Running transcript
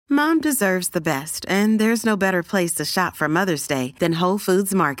Mom deserves the best, and there's no better place to shop for Mother's Day than Whole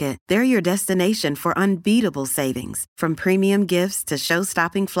Foods Market. They're your destination for unbeatable savings, from premium gifts to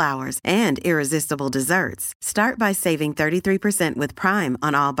show-stopping flowers and irresistible desserts. Start by saving 33% with Prime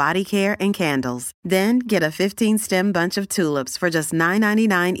on all body care and candles. Then get a 15-stem bunch of tulips for just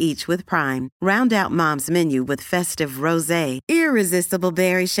 $9.99 each with Prime. Round out Mom's menu with festive rosé, irresistible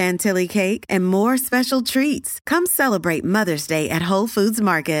berry chantilly cake, and more special treats. Come celebrate Mother's Day at Whole Foods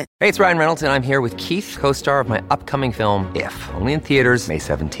Market. Hey, it's Ryan Reynolds, and I'm here with Keith, co-star of my upcoming film, If, only in theaters May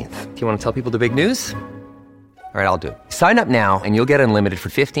 17th. Do you want to tell people the big news? All right, I'll do it. Sign up now and you'll get unlimited for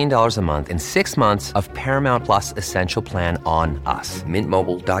 $15 a month and 6 months of Paramount Plus Essential Plan on us.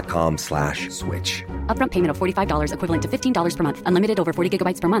 MintMobile.com/switch. Upfront payment of $45 equivalent to $15 per month. Unlimited over 40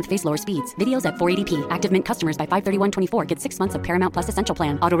 gigabytes per month. Face lower speeds. Videos at 480p. Active Mint customers by 531.24 get 6 months of Paramount Plus Essential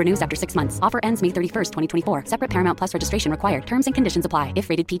Plan. Auto renews after 6 months. Offer ends May 31st, 2024. Separate Paramount Plus registration required. Terms and conditions apply if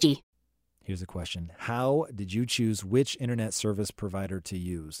rated PG. Here's a question. How did you choose which internet service provider to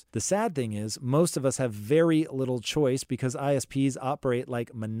use? The sad thing is, most of us have very little choice because ISPs operate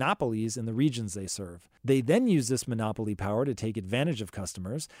like monopolies in the regions they serve. They then use this monopoly power to take advantage of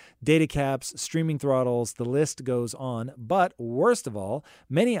customers. Data caps, streaming throttles, the list goes on. But worst of all,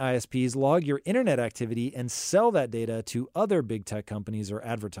 many ISPs log your internet activity and sell that data to other big tech companies or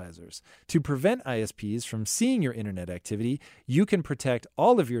advertisers. To prevent ISPs from seeing your internet activity, you can protect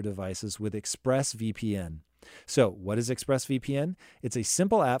all of your devices with ExpressVPN. So, what is ExpressVPN? It's a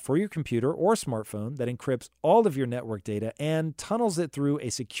simple app for your computer or smartphone that encrypts all of your network data and tunnels it through a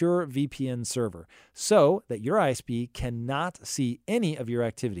secure VPN server so that your ISP cannot see any of your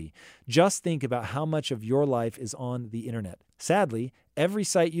activity. Just think about how much of your life is on the internet. Sadly, every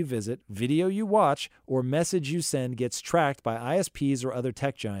site you visit, video you watch, or message you send gets tracked by ISPs or other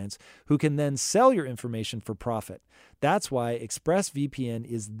tech giants who can then sell your information for profit. That's why ExpressVPN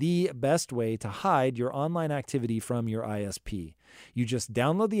is the best way to hide your online activity from your ISP. You just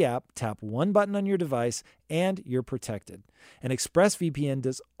download the app, tap one button on your device, and you're protected. And ExpressVPN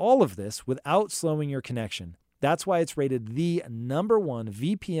does all of this without slowing your connection. That's why it's rated the #1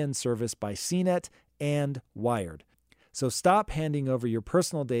 VPN service by CNET and Wired. So stop handing over your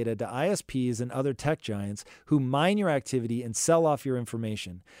personal data to ISPs and other tech giants who mine your activity and sell off your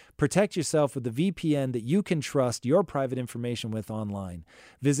information. Protect yourself with the VPN that you can trust your private information with online.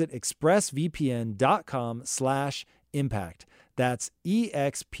 Visit expressvpn.com/impact. That's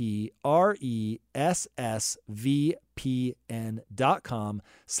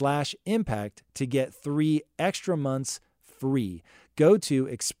expressvpn.com/impact to get 3 extra months free. Go to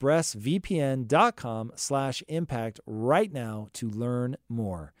expressvpn.com/impact right now to learn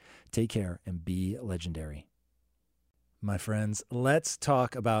more. Take care and be legendary. My friends, let's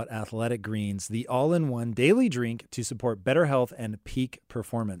talk about Athletic Greens, the all-in-one daily drink to support better health and peak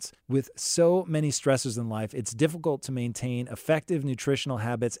performance. With so many stressors in life, it's difficult to maintain effective nutritional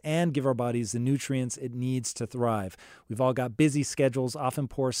habits and give our bodies the nutrients it needs to thrive. We've all got busy schedules, often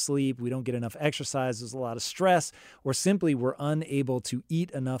poor sleep, we don't get enough exercise, there's a lot of stress, or simply we're unable to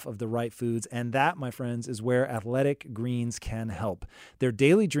eat enough of the right foods. And that, my friends, is where Athletic Greens can help. Their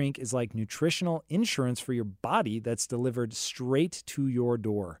daily drink is like nutritional insurance for your body that's delivered straight to your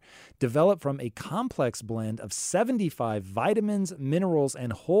door. Developed from a complex blend of 75 vitamins, minerals,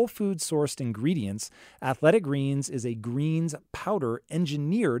 and whole food sourced ingredients, Athletic Greens is a greens powder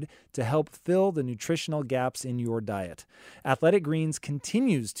engineered to help fill the nutritional gaps in your diet. Athletic Greens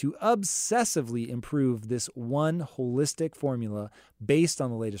continues to obsessively improve this one holistic formula based on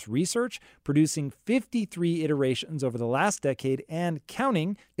the latest research, producing 53 iterations over the last decade and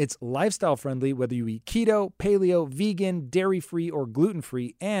counting. It's lifestyle friendly whether you eat keto, paleo, vegan, dairy-free, or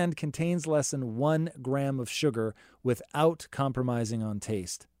gluten-free, and contains less than 1 gram of sugar without compromising on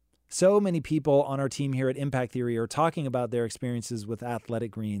taste. So many people on our team here at Impact Theory are talking about their experiences with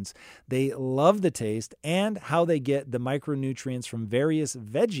Athletic Greens. They love the taste and how they get the micronutrients from various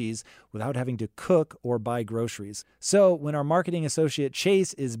veggies without having to cook or buy groceries. So when our marketing associate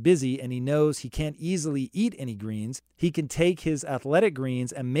Chase is busy and he knows he can't easily eat any greens, he can take his Athletic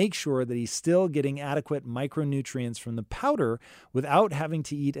Greens and make sure that he's still getting adequate micronutrients from the powder without having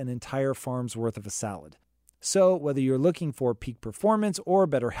to eat an entire farm's worth of a salad. So whether you're looking for peak performance or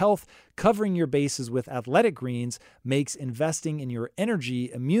better health, covering your bases with Athletic Greens makes investing in your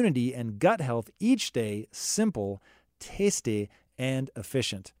energy, immunity, and gut health each day simple, tasty, and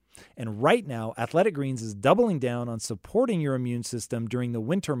efficient. And right now, Athletic Greens is doubling down on supporting your immune system during the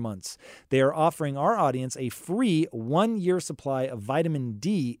winter months. They are offering our audience a free 1-year supply of vitamin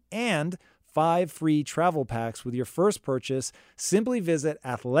D and 5 free travel packs with your first purchase. Simply visit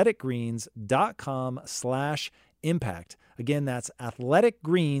athleticgreens.com/impact. impact. Again, that's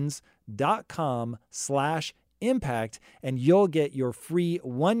athleticgreens.com/impact, and you'll get your free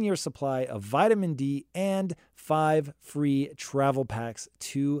 1-year supply of vitamin D and 5 free travel packs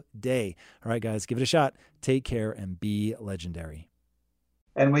today. All right, guys, give it a shot. Take care and be legendary.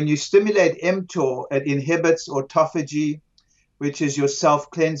 And when you stimulate mTOR, it inhibits autophagy, which is your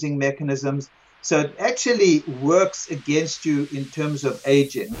self-cleansing mechanisms. So it actually works against you in terms of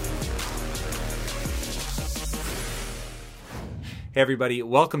aging. Hey everybody,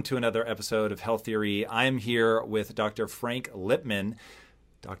 welcome to another episode of Health Theory. I am here with Dr. Frank Lipman.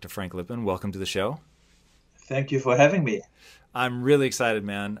 Dr. Frank Lipman, welcome to the show. Thank you for having me. I'm really excited,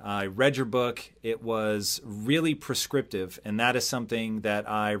 man. I read your book. It was really prescriptive, and that is something that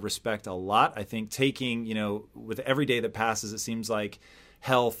I respect a lot. I think with every day that passes, it seems like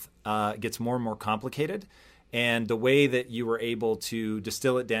health gets more and more complicated. And the way that you were able to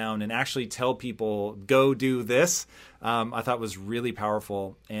distill it down and actually tell people, go do this, I thought was really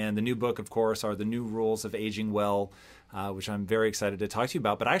powerful. And the new book, of course, are The New Rules of Aging Well, which I'm very excited to talk to you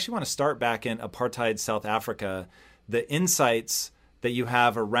about. But I actually want to start back in apartheid South Africa, the insights that you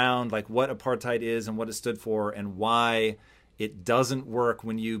have around like what apartheid is and what it stood for and why it doesn't work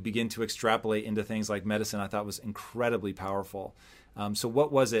when you begin to extrapolate into things like medicine, I thought was incredibly powerful. So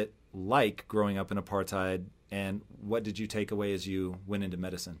what was it like growing up in apartheid, and what did you take away as you went into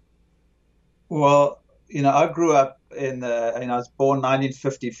medicine? Well, I grew up I was born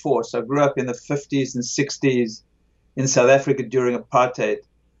 1954, so I grew up in the 50s and 60s in South Africa during apartheid.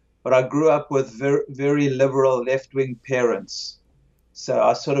 But I grew up with very, very liberal left-wing parents. So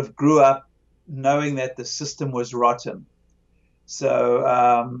I sort of grew up knowing that the system was rotten.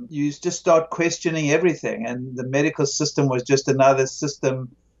 So you just start questioning everything, and the medical system was just another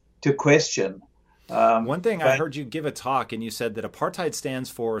system to question. One thing I heard you give a talk, and you said that apartheid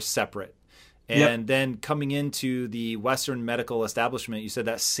stands for separate. And then coming into the Western medical establishment, you said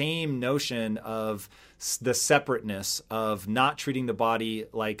that same notion of the separateness of not treating the body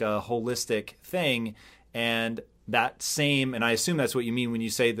like a holistic thing. And that same, and I assume that's what you mean when you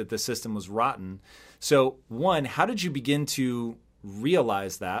say that the system was rotten. So one, how did you begin to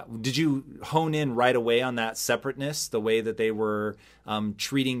realize that? Did you hone in right away on that separateness, the way that they were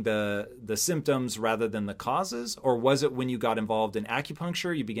treating the symptoms rather than the causes? Or was it when you got involved in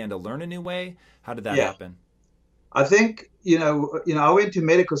acupuncture, you began to learn a new way? How did that happen? I think, I went to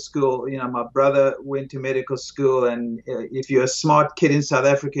medical school. My brother went to medical school, and if you're a smart kid in South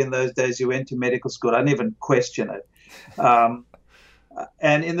Africa in those days, you went to medical school. I didn't even question it.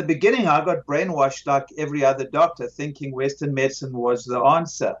 And in the beginning, I got brainwashed like every other doctor, thinking Western medicine was the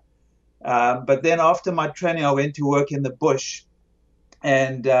answer. But then after my training, I went to work in the bush,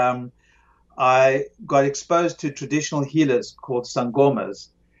 and I got exposed to traditional healers called sangomas.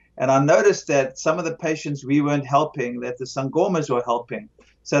 And I noticed that some of the patients we weren't helping, that the sangomas were helping.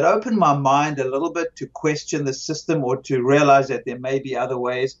 So it opened my mind a little bit to question the system or to realize that there may be other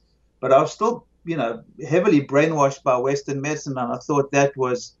ways. But I was still heavily brainwashed by Western medicine, and I thought that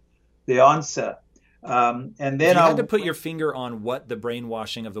was the answer. And then if you had to put your finger on what the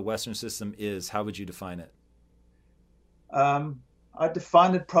brainwashing of the Western system is, how would you define it? I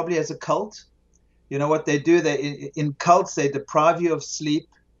define it probably as a cult. What they do, in cults, they deprive you of sleep.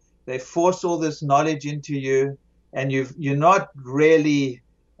 They force all this knowledge into you, and you're not really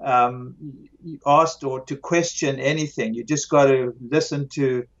asked or to question anything. You just got to listen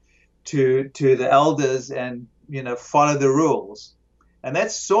to the elders and follow the rules. And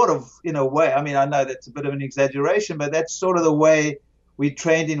that's sort of, in a way, I mean, I know that's a bit of an exaggeration, but that's sort of the way we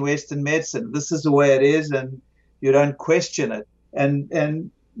trained in Western medicine. This is the way it is, and you don't question it. And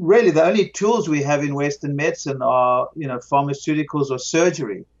really the only tools we have in Western medicine are pharmaceuticals or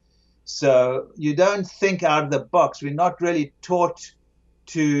surgery. So you don't think out of the box. We're not really taught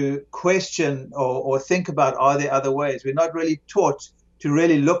to question or think about, are there other ways? We're not really taught to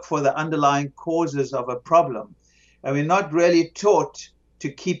really look for the underlying causes of a problem. And we're not really taught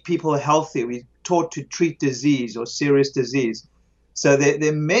to keep people healthy. We're taught to treat disease or serious disease. So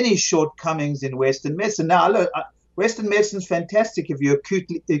there are many shortcomings in Western medicine. Now, look, Western medicine is fantastic if you're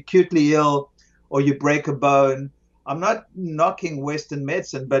acutely ill or you break a bone. I'm not knocking Western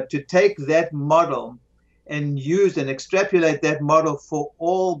medicine, but to take that model and use and extrapolate that model for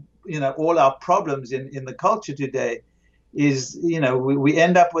all our problems in the culture today is, we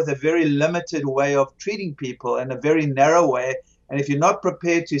end up with a very limited way of treating people and a very narrow way. And if you're not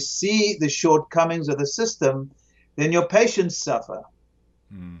prepared to see the shortcomings of the system, then your patients suffer.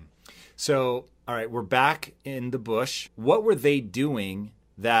 So, all right, we're back in the bush. What were they doing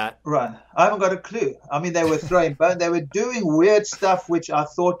that... Right. I haven't got a clue. I mean, they were throwing bones. They were doing weird stuff, which I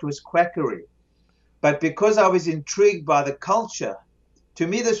thought was quackery. But because I was intrigued by the culture, to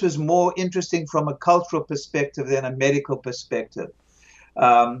me, this was more interesting from a cultural perspective than a medical perspective.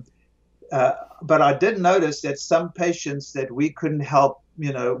 But I did notice that some patients that we couldn't help,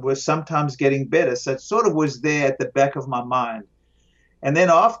 were sometimes getting better. So it sort of was there at the back of my mind. And then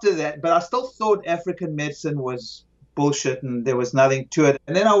after that, but I still thought African medicine was bullshit and there was nothing to it.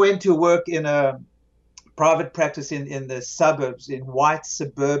 And then I went to work in a private practice in the suburbs, in white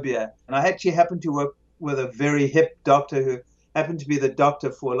suburbia. And I actually happened to work with a very hip doctor who happened to be the doctor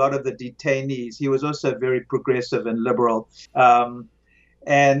for a lot of the detainees. He was also very progressive and liberal.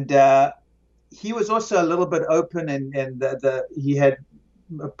 He was also a little bit open, and he had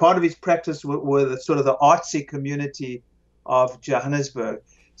a part of his practice were the sort of the artsy community of Johannesburg.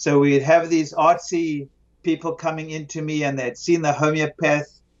 So we'd have these artsy people coming into me, and they'd seen the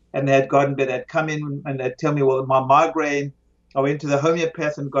homeopath and they had gotten better. They'd come in and they'd tell me, well, my migraine, I went to the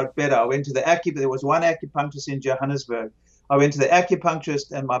homeopath and got better. I went to the there was one acupuncturist in Johannesburg. I went to the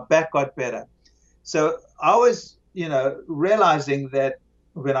acupuncturist and my back got better. So I was, realizing that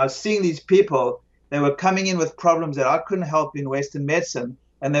when I was seeing these people, they were coming in with problems that I couldn't help in Western medicine.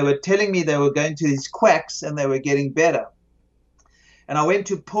 And they were telling me they were going to these quacks and they were getting better. And I went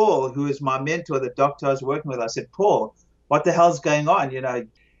to Paul, who is my mentor, the doctor I was working with. I said, Paul, what the hell's going on?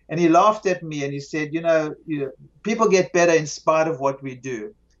 And he laughed at me and he said, people get better in spite of what we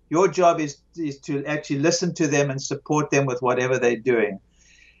do. Your job is to actually listen to them and support them with whatever they're doing.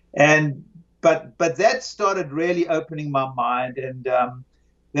 But that started really opening my mind. And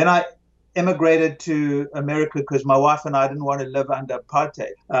then I emigrated to America because my wife and I didn't want to live under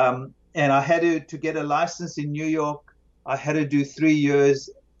apartheid. And I had to get a license in New York. I had to do 3 years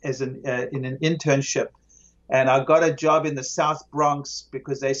as in an internship. And I got a job in the South Bronx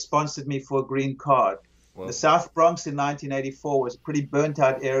because they sponsored me for a green card. Whoa. The South Bronx in 1984 was a pretty burnt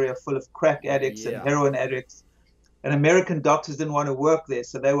out area full of crack addicts and heroin addicts. And American doctors didn't want to work there,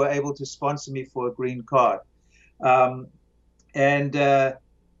 so they were able to sponsor me for a green card.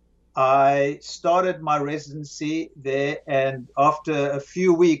 I started my residency there, and after a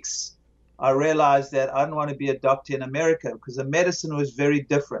few weeks, I realized that I didn't want to be a doctor in America because the medicine was very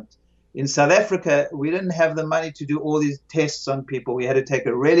different. In South Africa, we didn't have the money to do all these tests on people. We had to take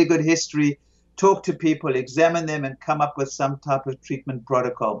a really good history, talk to people, examine them, and come up with some type of treatment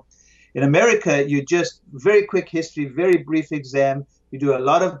protocol. In America, you just very quick history, very brief exam. You do a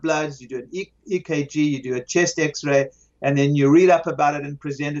lot of bloods, you do an EKG, you do a chest X-ray, and then you read up about it and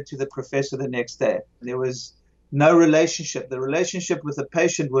present it to the professor the next day. There was no relationship. The relationship with the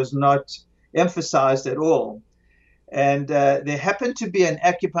patient was not emphasized at all. And there happened to be an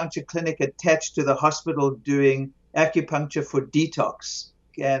acupuncture clinic attached to the hospital doing acupuncture for detox.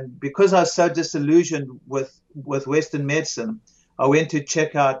 And because I was so disillusioned with Western medicine, I went to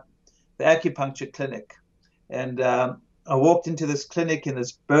check out the acupuncture clinic. And I walked into this clinic in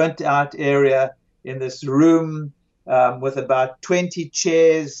this burnt out area, in this room with about 20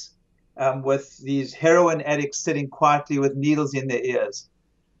 chairs, with these heroin addicts sitting quietly with needles in their ears.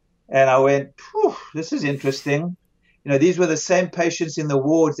 And I went, this is interesting. These were the same patients in the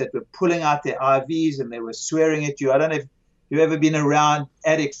wards that were pulling out their IVs and they were swearing at you. I don't know if you've ever been around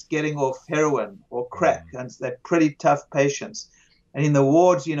addicts getting off heroin or crack, and they're pretty tough patients. And in the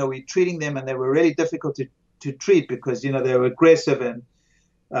wards, we're treating them, and they were really difficult to treat because, they were aggressive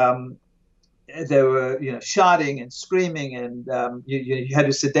and they were, shouting and screaming, and you had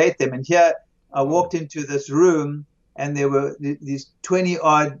to sedate them. And here I walked into this room, and there were these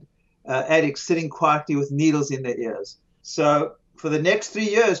 20-odd addicts sitting quietly with needles in their ears. So for the next 3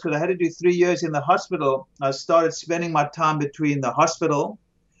 years, because I had to do 3 years in the hospital, I started spending my time between the hospital,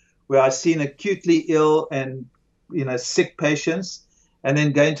 where I seen acutely ill and sick patients, and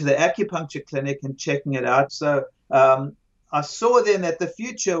then going to the acupuncture clinic and checking it out. So I saw then that the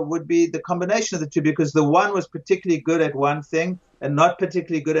future would be the combination of the two, because the one was particularly good at one thing and not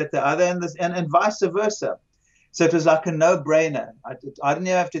particularly good at the other, and vice versa. So it was like a no-brainer. I didn't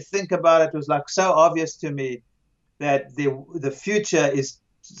even have to think about it. It was like so obvious to me that the future is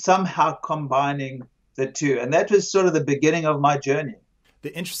somehow combining the two. And that was sort of the beginning of my journey.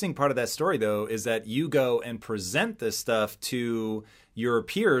 The interesting part of that story, though, is that you go and present this stuff to your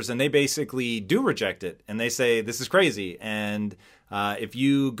peers, and they basically do reject it. And they say, this is crazy. And if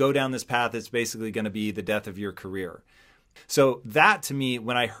you go down this path, it's basically going to be the death of your career. So that, to me,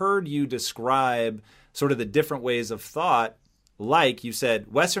 when I heard you describe sort of the different ways of thought, like you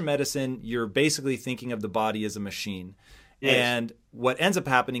said, Western medicine, you're basically thinking of the body as a machine. Yes. And what ends up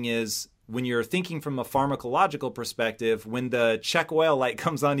happening is when you're thinking from a pharmacological perspective, when the check oil light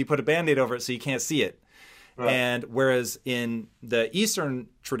comes on, you put a Band-Aid over it so you can't see it. Right. And whereas in the Eastern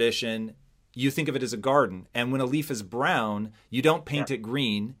tradition, you think of it as a garden. And when a leaf is brown, you don't paint it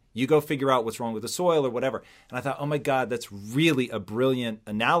green. You go figure out what's wrong with the soil or whatever. And I thought, oh my God, that's really a brilliant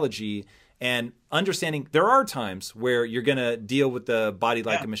analogy. And understanding there are times where you're going to deal with the body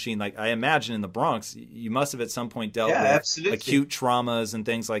like a machine. Like I imagine in the Bronx, you must have at some point dealt with acute traumas and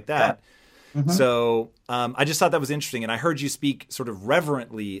things like that. Yeah. Mm-hmm. So I just thought that was interesting. And I heard you speak sort of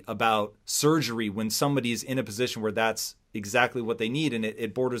reverently about surgery when somebody's in a position where that's exactly what they need. And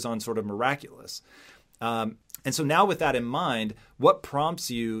it borders on sort of miraculous. And so now with that in mind, what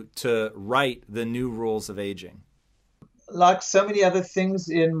prompts you to write The New Rules of Aging? Like so many other things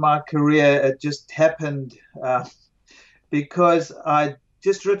in my career, it just happened because I'd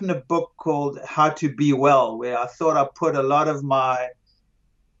just written a book called How to Be Well, where I thought I put a lot of my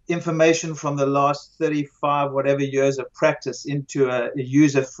information from the last 35 whatever years of practice into a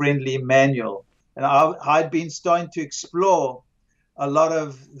user-friendly manual. And I'd been starting to explore a lot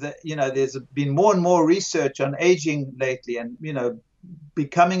of the, there's been more and more research on aging lately, and,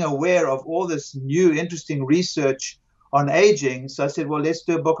 becoming aware of all this new interesting research on aging. So I said, well, let's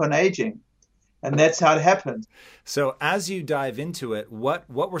do a book on aging. And that's how it happened. So as you dive into it, what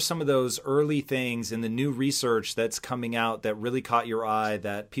were some of those early things in the new research that's coming out that really caught your eye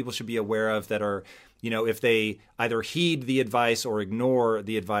that people should be aware of that are, if they either heed the advice or ignore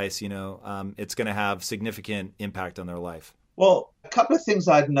the advice, it's going to have significant impact on their life? Well, a couple of things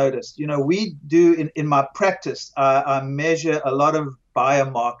I'd noticed. We do in my practice, I measure a lot of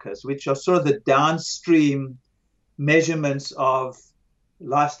biomarkers, which are sort of the downstream measurements of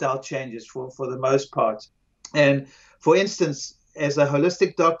lifestyle changes for the most part. And for instance, as a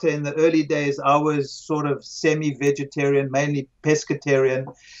holistic doctor in the early days, I was sort of semi-vegetarian, mainly pescatarian,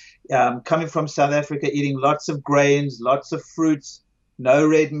 coming from South Africa, eating lots of grains, lots of fruits, no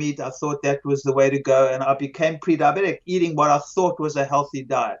red meat. I thought that was the way to go. And I became pre-diabetic, eating what I thought was a healthy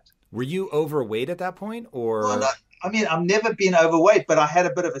diet. Were you overweight at that point, or? Well, no. I mean, I've never been overweight, but I had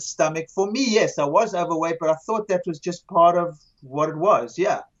a bit of a stomach. For me, yes, I was overweight, but I thought that was just part of what it was.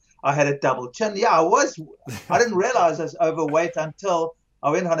 Yeah, I had a double chin. Yeah, I was. I didn't realize I was overweight until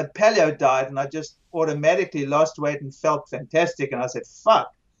I went on a paleo diet, and I just automatically lost weight and felt fantastic. And I said,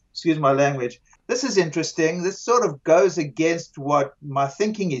 fuck, excuse my language. This is interesting. This sort of goes against what my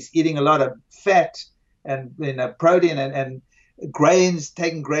thinking is, eating a lot of fat and protein and grains,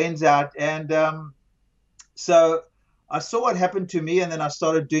 taking grains out. And so I saw what happened to me, and then I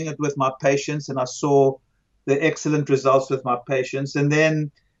started doing it with my patients, and I saw the excellent results with my patients. And then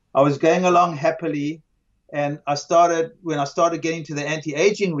I was going along happily, and when I started getting to the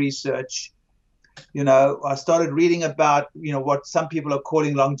anti-aging research, I started reading about, what some people are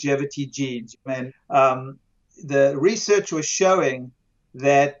calling longevity genes. And the research was showing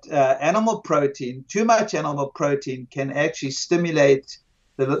that animal protein, too much animal protein, can actually stimulate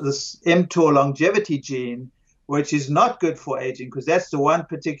this mTOR longevity gene, which is not good for aging, because that's the one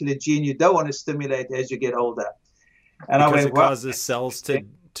particular gene you don't want to stimulate as you get older. And because it causes cells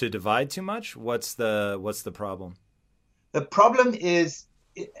to divide too much? What's the problem? The problem is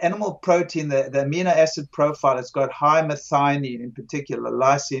animal protein, the amino acid profile has got high methionine, in particular,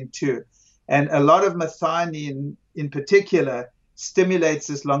 lysine 2. And a lot of methionine in particular stimulates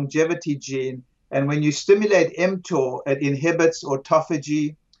this longevity gene. And when you stimulate mTOR, it inhibits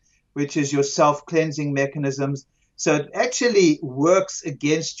autophagy, which is your self-cleansing mechanisms. So it actually works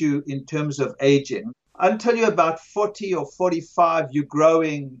against you in terms of aging. Until you're about 40 or 45, you're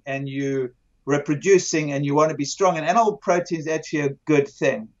growing and you're reproducing and you want to be strong. And animal protein is actually a good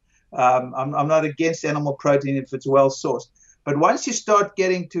thing. I'm not against animal protein if it's well sourced. But once you start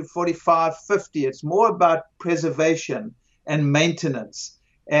getting to 45, 50, it's more about preservation and maintenance.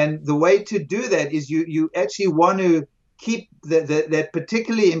 And the way to do that is you actually want to keep that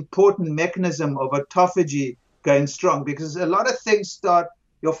particularly important mechanism of autophagy going strong, because a lot of things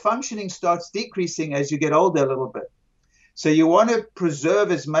your functioning starts decreasing as you get older a little bit. So you want to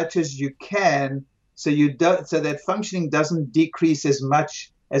preserve as much as you can so that functioning doesn't decrease as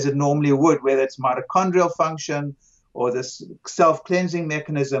much as it normally would, whether it's mitochondrial function or this self-cleansing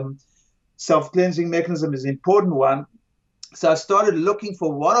mechanism. Self-cleansing mechanism is an important one. So I started looking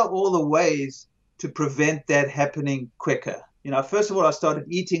for what are all the ways to prevent that happening quicker. First of all, I started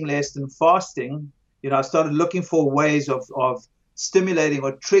eating less and fasting. I started looking for ways of stimulating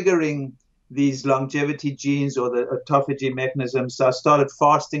or triggering these longevity genes or the autophagy mechanisms. So I started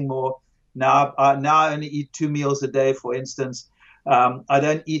fasting more. Now I only eat 2 meals a day, for instance. I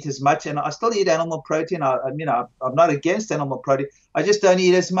don't eat as much, and I still eat animal protein. I'm not against animal protein. I just don't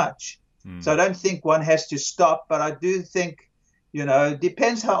eat as much. So I don't think one has to stop, but I do think, it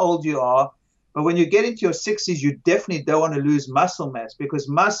depends how old you are. But when you get into your 60s, you definitely don't want to lose muscle mass, because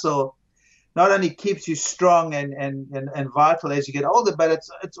muscle, not only keeps you strong and vital as you get older, but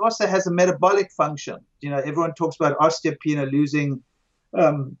it's also has a metabolic function. Everyone talks about osteopenia, losing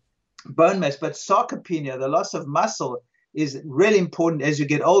bone mass, but sarcopenia, the loss of muscle, is really important as you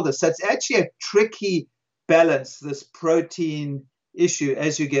get older. So it's actually a tricky balance, this protein issue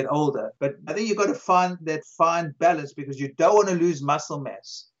as you get older. But I think you've got to find that fine balance, because you don't want to lose muscle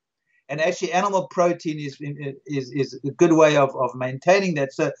mass. And actually animal protein is a good way of maintaining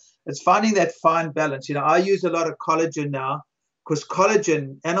that. So it's finding that fine balance. I use a lot of collagen now, because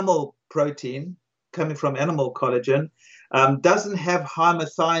collagen, animal protein, coming from animal collagen, doesn't have high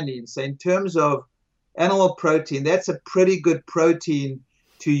methionine. So in terms of animal protein, that's a pretty good protein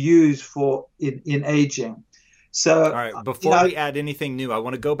to use for in aging. So, all right, before we add anything new, I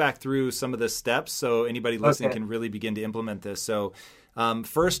want to go back through some of the steps so anybody listening can really begin to implement this. So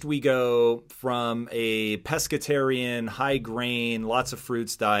first we go from a pescatarian, high grain, lots of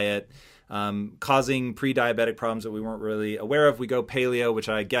fruits diet, causing pre-diabetic problems that we weren't really aware of. We go paleo, which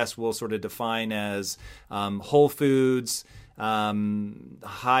I guess we'll sort of define as whole foods,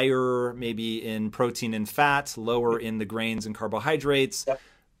 higher maybe in protein and fat, lower in the grains and carbohydrates. Yep.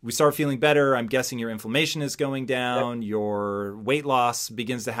 We start feeling better. I'm guessing your inflammation is going down. Yep. Your weight loss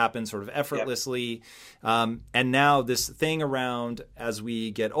begins to happen sort of effortlessly. Yep. And now this thing around, as we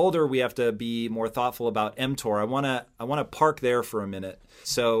get older, we have to be more thoughtful about mTOR. I want to park there for a minute.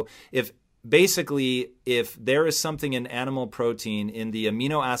 So if there is something in animal protein, in the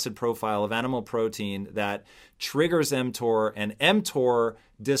amino acid profile of animal protein, that triggers mTOR, and mTOR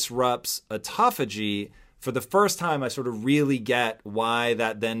disrupts autophagy, for the first time, I sort of really get why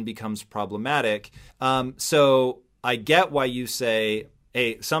that then becomes problematic. So I get why you say,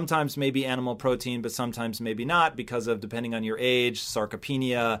 hey, sometimes maybe animal protein, but sometimes maybe not, because of, depending on your age,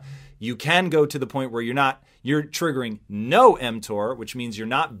 sarcopenia. You can go to the point where you're triggering no mTOR, which means you're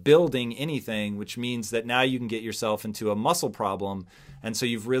not building anything, which means that now you can get yourself into a muscle problem. And so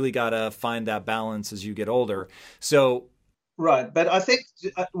you've really got to find that balance as you get older. So right. But I think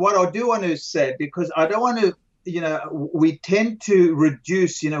what I do want to say, because I don't want to, we tend to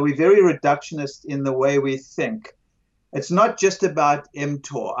reduce, we're very reductionist in the way we think. It's not just about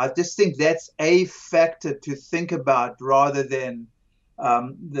mTOR. I just think that's a factor to think about rather than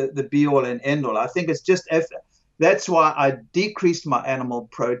the be all and end all. I think it's just, that's why I decreased my animal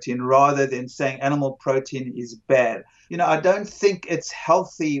protein rather than saying animal protein is bad. I don't think it's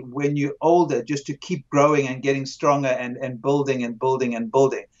healthy when you're older just to keep growing and getting stronger and building and building and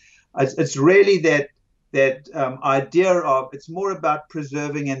building. It's really that idea of, it's more about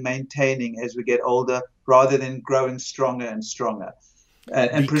preserving and maintaining as we get older rather than growing stronger and stronger.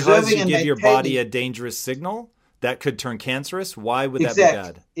 And preserving and give your body a dangerous signal that could turn cancerous. Why would that be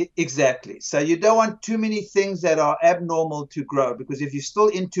bad? Exactly. So you don't want too many things that are abnormal to grow, because if you're still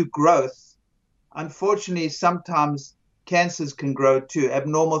into growth, unfortunately, sometimes cancers can grow too.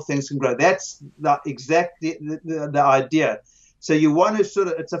 Abnormal things can grow. That's exactly the idea. So you want to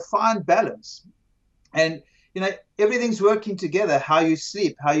it's a fine balance. And, everything's working together. How you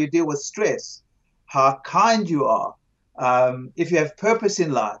sleep, how you deal with stress, how kind you are, if you have purpose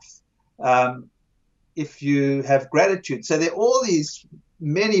in life, if you have gratitude. So there are all these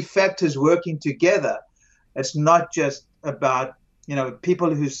many factors working together. It's not just about,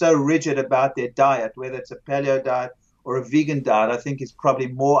 people who are so rigid about their diet, whether it's a paleo diet or a vegan diet, I think is probably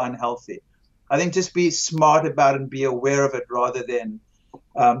more unhealthy. I think just be smart about it and be aware of it rather than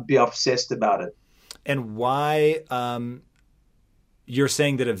be obsessed about it. And why you're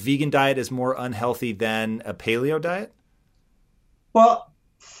saying that a vegan diet is more unhealthy than a paleo diet? Well,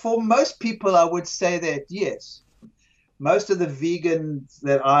 for most people, I would say that yes. Most of the vegans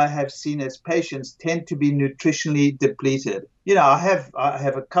that I have seen as patients tend to be nutritionally depleted. I have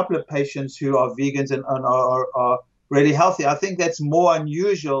a couple of patients who are vegans and are really healthy. I think that's more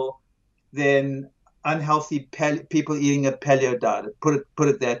unusual than unhealthy people eating a paleo diet. Put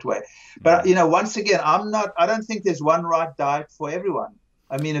it that way. But once again, I don't think there's one right diet for everyone.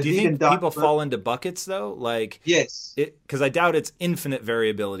 I mean, do you think people fall into buckets though? Like, yes, because I doubt it's infinite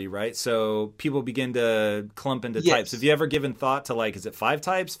variability, right? So people begin to clump into yes. types. Have you ever given thought to, like, is it 5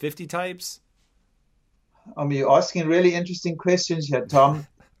 types, 50 types? I mean, you're asking really interesting questions here, Tom.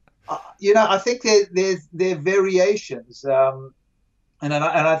 I think there are variations, and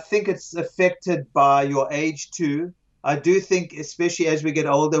I think it's affected by your age too. I do think, especially as we get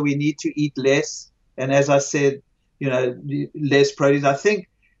older, we need to eat less, and as I said, less protein. I think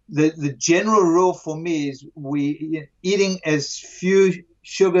the general rule for me is eating as few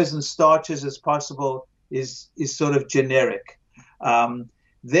sugars and starches as possible is sort of generic.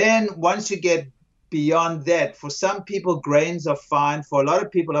 Then once you get beyond that. For some people, grains are fine. For a lot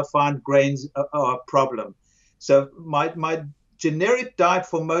of people, I find grains are a problem. So my generic diet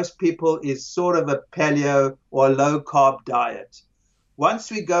for most people is sort of a paleo or low carb diet.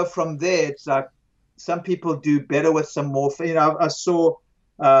 Once we go from there, it's like some people do better with some more. You know, I saw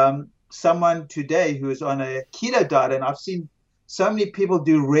someone today who is on a keto diet, and I've seen so many people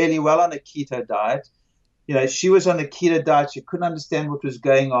do really well on a keto diet. You know, she was on a keto diet. She couldn't understand what was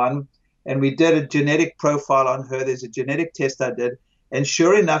going on. And we did a genetic profile on her. There's a genetic test I did. And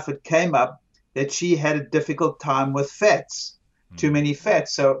sure enough, it came up that she had a difficult time with fats, too many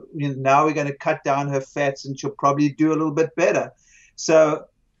fats. So now we're going to cut down her fats and she'll probably do a little bit better. So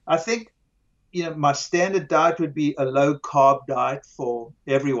I think, my standard diet would be a low carb diet for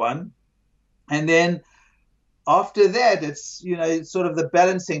everyone. And then after that, it's, sort of the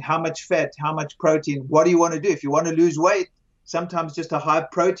balancing, how much fat, how much protein, what do you want to do? If you want to lose weight, sometimes just a high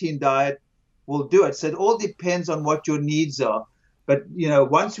protein diet will do it. So it all depends on what your needs are. But,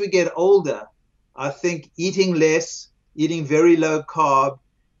 once we get older, I think eating less, eating very low carb,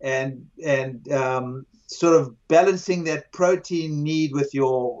 and sort of balancing that protein need with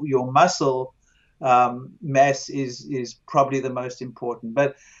your muscle mass is probably the most important.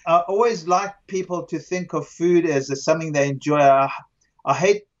 But I always like people to think of food as something they enjoy. I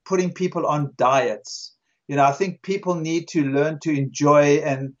hate putting people on diets. I think people need to learn to enjoy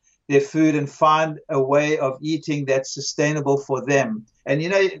their food and find a way of eating that's sustainable for them. And,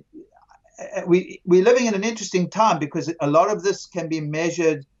 we're living in an interesting time because a lot of this can be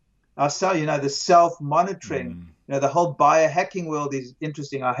measured ourselves, the self-monitoring. The whole biohacking world is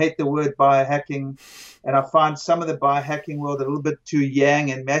interesting. I hate the word biohacking, and I find some of the biohacking world a little bit too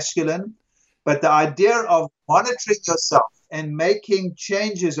yang and masculine. But the idea of monitoring yourself and making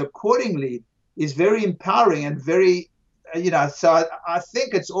changes accordingly is very empowering and very, so I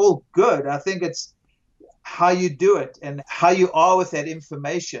think it's all good. I think it's how you do it and how you are with that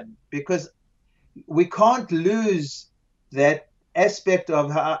information, because we can't lose that aspect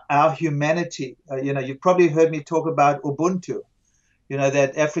of our humanity. You've probably heard me talk about Ubuntu,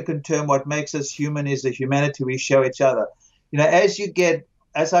 that African term, what makes us human is the humanity we show each other.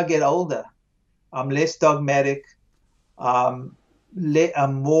 As I get older, I'm less dogmatic. I'm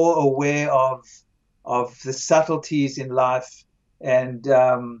more aware of the subtleties in life and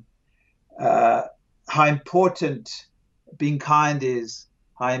how important being kind is,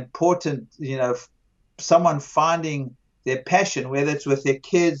 how important, someone finding their passion, whether it's with their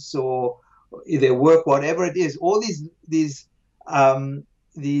kids or their work, whatever it is, all these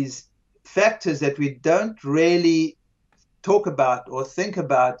factors that we don't really talk about or think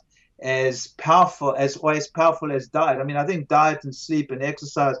about as powerful as diet. I mean, I think diet and sleep and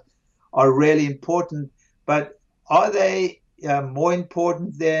exercise are really important, but are they more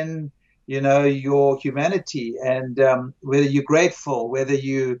important than your humanity and whether you're grateful, whether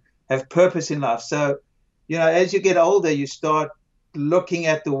you have purpose in life? So as you get older, you start looking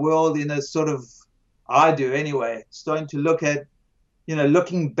at the world in a sort of, I do anyway, starting to look at,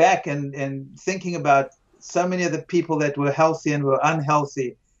 looking back and thinking about so many of the people that were healthy and were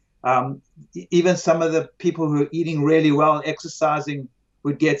unhealthy. Even some of the people who are eating really well, exercising,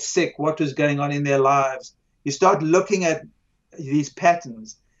 would get sick. What was going on in their lives? You start looking at these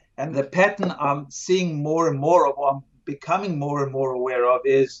patterns, and the pattern I'm seeing more and more of, or I'm becoming more and more aware of,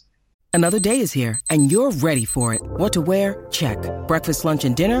 is another day is here, and you're ready for it. What to wear? Check. Breakfast, lunch,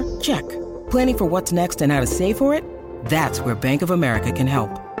 and dinner? Check. Planning for what's next and how to save for it? That's where Bank of America can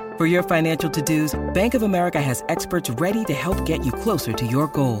help. For your financial to-dos, Bank of America has experts ready to help get you closer to your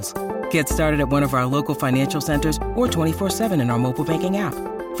goals. Get started at one of our local financial centers or 24/7 in our mobile banking app.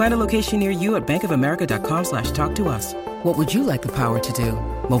 Find a location near you at bankofamerica.com/talktous. What would you like the power to do?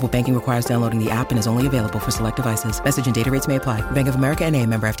 Mobile banking requires downloading the app and is only available for select devices. Message and data rates may apply. Bank of America NA,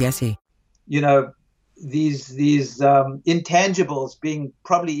 member FDIC. These intangibles being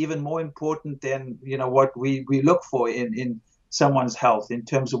probably even more important than, what we look for in someone's health, in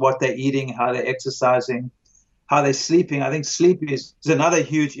terms of what they're eating, how they're exercising, how they're sleeping. I think sleep is another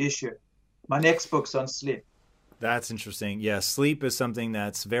huge issue. My next book's on sleep. That's interesting. Yeah, sleep is something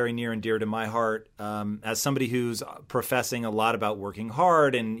that's very near and dear to my heart. As somebody who's professing a lot about working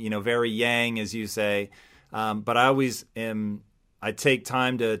hard and, very yang, as you say. But I take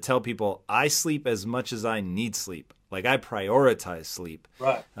time to tell people I sleep as much as I need sleep. Like, I prioritize sleep.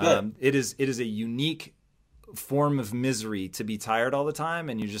 Right. It is a unique form of misery to be tired all the time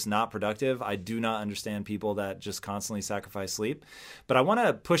and you're just not productive. I do not understand people that just constantly sacrifice sleep. But I want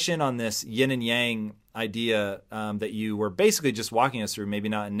to push in on this yin and yang idea that you were basically just walking us through, maybe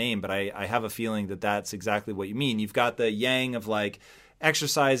not in name, but I have a feeling that that's exactly what you mean. You've got the yang of like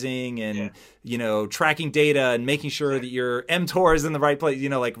exercising and, tracking data and making sure that your mTOR is in the right place,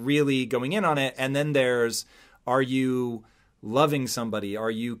 like really going in on it. And then there's, are you loving somebody?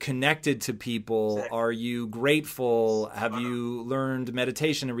 Are you connected to people? Exactly. Are you grateful? Have you learned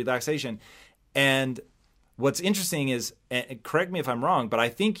meditation and relaxation? And what's interesting is, and correct me if I'm wrong, but I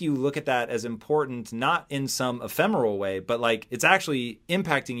think you look at that as important, not in some ephemeral way, but like it's actually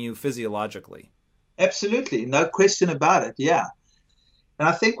impacting you physiologically. Absolutely. No question about it. Yeah. And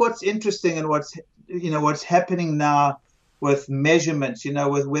I think what's interesting and what's happening now with measurements,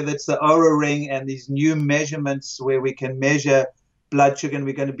 with whether it's the Oura Ring and these new measurements where we can measure blood sugar, and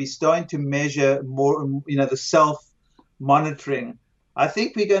we're going to be starting to measure more, the self-monitoring. I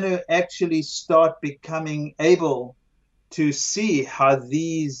think we're going to actually start becoming able to see how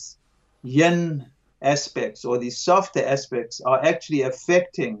these yin aspects or these softer aspects are actually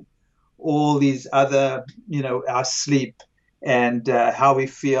affecting all these other, our sleep and how we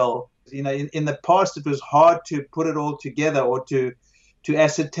feel. In the past, it was hard to put it all together or to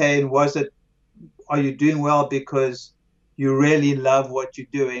ascertain, are you doing well because you really love what you're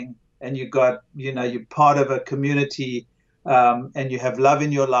doing and you got, you're part of a community and you have love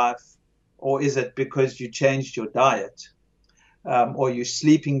in your life, or is it because you changed your diet or you're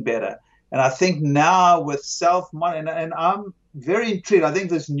sleeping better? And I think now with self-monitoring, and I'm very intrigued, I think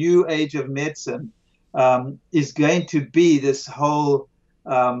this new age of medicine is going to be this whole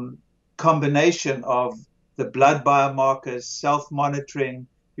combination of the blood biomarkers, self-monitoring,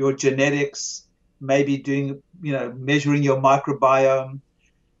 your genetics, maybe doing, measuring your microbiome.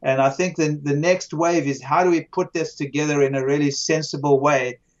 And I think the next wave is, how do we put this together in a really sensible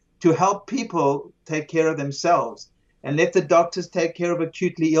way to help people take care of themselves and let the doctors take care of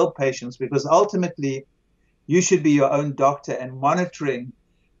acutely ill patients? Because ultimately, you should be your own doctor and monitoring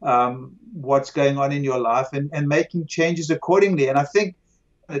what's going on in your life and making changes accordingly. And I think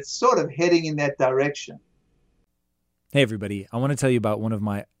it's sort of heading in that direction. Hey, everybody. I want to tell you about one of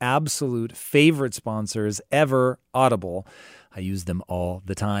my absolute favorite sponsors ever, Audible. I use them all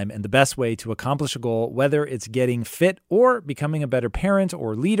the time. And the best way to accomplish a goal, whether it's getting fit or becoming a better parent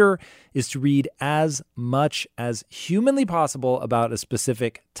or leader, is to read as much as humanly possible about a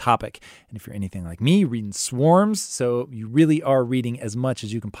specific topic. And if you're anything like me, reading swarms, so you really are reading as much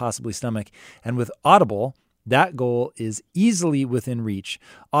as you can possibly stomach. And with Audible, that goal is easily within reach.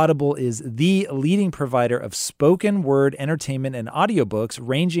 Audible is the leading provider of spoken word entertainment and audiobooks,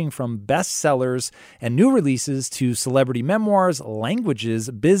 ranging from bestsellers and new releases to celebrity memoirs, languages,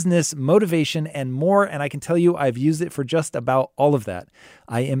 business, motivation, and more. And I can tell you, I've used it for just about all of that.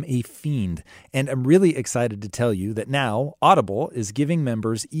 I am a fiend, and I'm really excited to tell you that now Audible is giving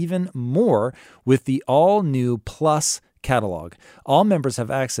members even more with the all-new Plus catalog. All members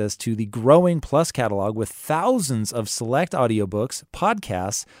have access to the growing Plus catalog with thousands of select audiobooks,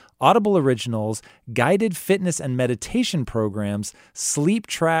 podcasts, Audible originals, guided fitness and meditation programs, sleep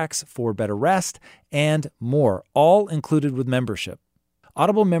tracks for better rest, and more, all included with membership.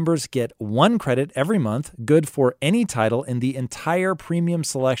 Audible members get 1 credit every month, good for any title in the entire premium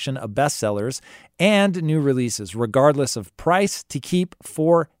selection of bestsellers and new releases, regardless of price, to keep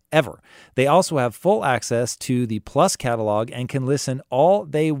forever. They also have full access to the Plus catalog and can listen all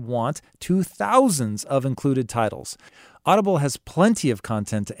they want to thousands of included titles. Audible has plenty of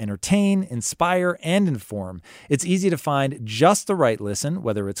content to entertain, inspire, and inform. It's easy to find just the right listen,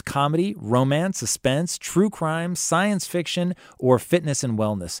 whether it's comedy, romance, suspense, true crime, science fiction, or fitness and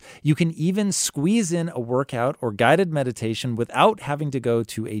wellness. You can even squeeze in a workout or guided meditation without having to go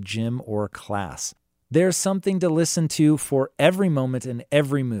to a gym or class. There's something to listen to for every moment and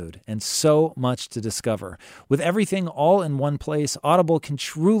every mood, and so much to discover. With everything all in one place, Audible can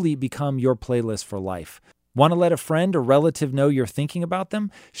truly become your playlist for life. Want to let a friend or relative know you're thinking about them?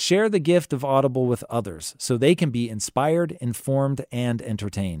 Share the gift of Audible with others so they can be inspired, informed, and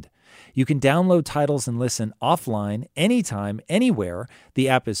entertained. You can download titles and listen offline, anytime, anywhere. The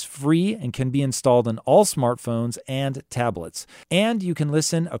app is free and can be installed on all smartphones and tablets. And you can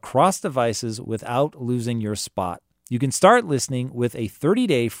listen across devices without losing your spot. You can start listening with a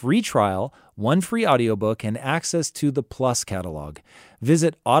 30-day free trial, 1 free audiobook, and access to the Plus catalog.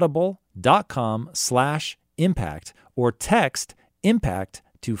 Visit audible.com/impact or text IMPACT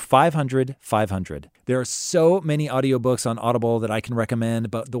to 500-500. There are so many audiobooks on Audible that I can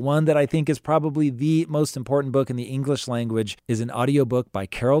recommend, but the one that I think is probably the most important book in the English language is an audiobook by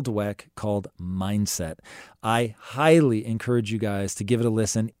Carol Dweck called Mindset. I highly encourage you guys to give it a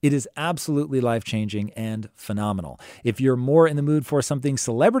listen. It is absolutely life-changing and phenomenal. If you're more in the mood for something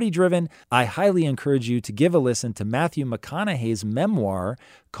celebrity-driven, I highly encourage you to give a listen to Matthew McConaughey's memoir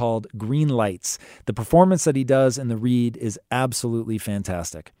called Green Lights. The performance that he does in the read is absolutely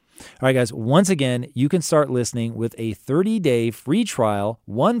fantastic. All right, guys, once again, you can start listening with a 30-day free trial,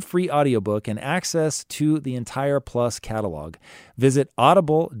 one free audiobook, and access to the entire Plus catalog. Visit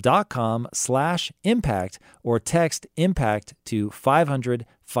audible.com/impact or text IMPACT to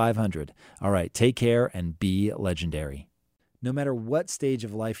 500-500. All right, take care and be legendary. No matter what stage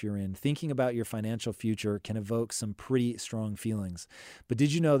of life you're in, thinking about your financial future can evoke some pretty strong feelings. But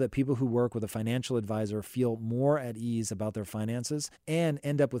did you know that people who work with a financial advisor feel more at ease about their finances and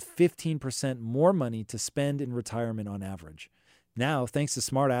end up with 15% more money to spend in retirement on average? Now, thanks to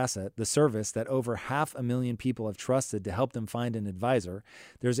Smart Asset, the service that over 500,000 people have trusted to help them find an advisor,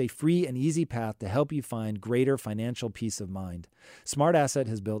 there's a free and easy path to help you find greater financial peace of mind. Smart Asset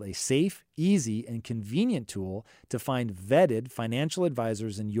has built a safe, easy, and convenient tool to find vetted financial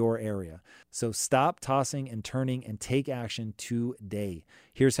advisors in your area. So stop tossing and turning and take action today.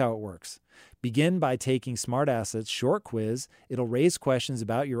 Here's how it works. Begin by taking Smart Asset's short quiz. It'll raise questions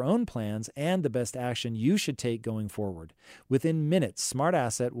about your own plans and the best action you should take going forward. Within minutes, Smart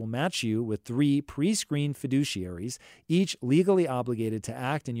Asset will match you with 3 pre-screened fiduciaries, each legally obligated to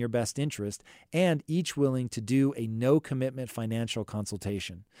act in your best interest and each willing to do a no-commitment financial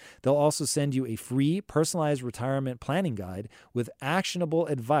consultation. They'll also send you a free personalized retirement planning guide with actionable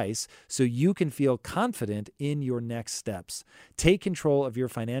advice so you can feel confident in your next steps. Take control of your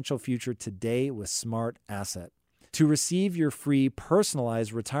financial future today with Smart Asset. To receive your free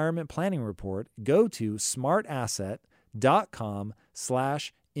personalized retirement planning report, go to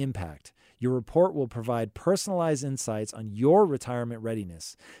smartasset.com/impact. Your report will provide personalized insights on your retirement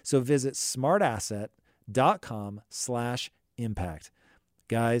readiness. So visit smartasset.com/impact.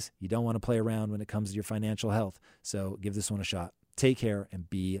 Guys, you don't want to play around when it comes to your financial health, so give this one a shot. Take care and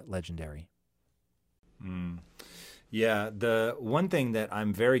be legendary. Yeah, the one thing that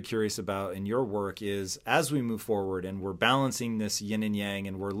I'm very curious about in your work is as we move forward and we're balancing this yin and yang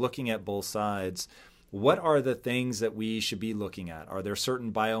and we're looking at both sides, what are the things that we should be looking at? Are there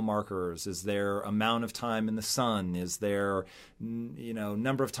certain biomarkers? Is there amount of time in the sun? Is there,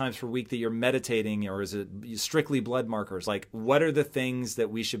 number of times per week that you're meditating, or is it strictly blood markers? Like, what are the things that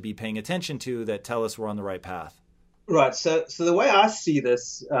we should be paying attention to that tell us we're on the right path? Right. So the way I see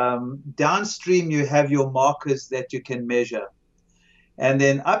this, downstream, you have your markers that you can measure. And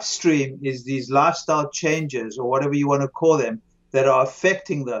then upstream is these lifestyle changes, or whatever you want to call them, that are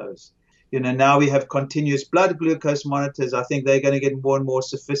affecting those. Now we have continuous blood glucose monitors. I think they're going to get more and more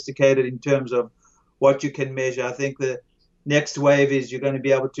sophisticated in terms of what you can measure. I think the next wave is you're going to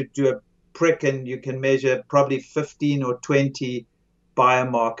be able to do a prick and you can measure probably 15 or 20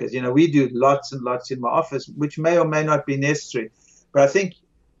 biomarkers. We do lots and lots in my office, which may or may not be necessary. But I think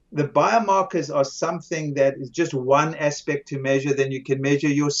the biomarkers are something that is just one aspect to measure. Then you can measure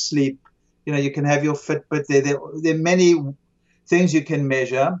your sleep. You can have your Fitbit. There are many things you can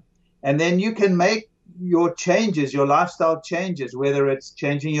measure. And then you can make your changes, your lifestyle changes, whether it's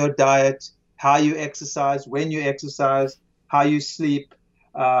changing your diet, how you exercise, when you exercise, how you sleep,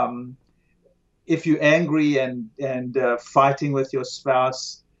 if you're angry and fighting with your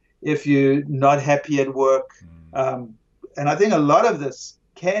spouse, if you're not happy at work. And I think a lot of this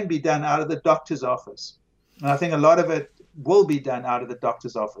can be done out of the doctor's office. And I think a lot of it will be done out of the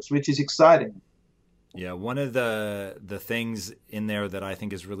doctor's office, which is exciting. Yeah, one of the things in there that I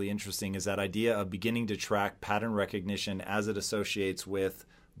think is really interesting is that idea of beginning to track pattern recognition as it associates with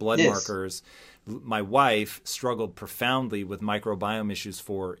blood markers. My wife struggled profoundly with microbiome issues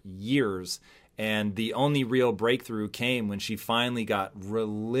for years, and the only real breakthrough came when she finally got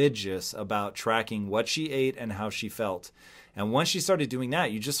religious about tracking what she ate and how she felt. And once she started doing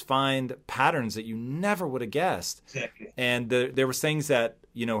that, you just find patterns that you never would have guessed. Exactly. And there was things that,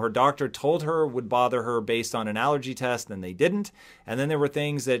 her doctor told her would bother her based on an allergy test, and they didn't. And then there were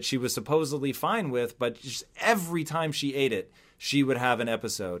things that she was supposedly fine with, but just every time she ate it, she would have an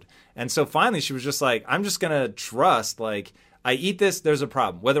episode. And so finally she was just like, I'm just going to trust, I eat this, there's a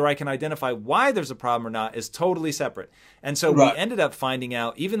problem. Whether I can identify why there's a problem or not is totally separate. And so we ended up finding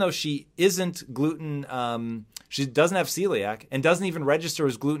out, even though she isn't gluten, she doesn't have celiac and doesn't even register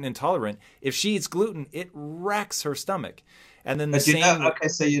as gluten intolerant, if she eats gluten, it wrecks her stomach. And then so here's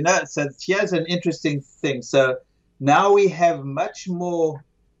an interesting thing. So now we have much more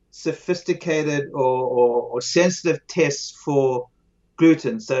sophisticated or sensitive tests for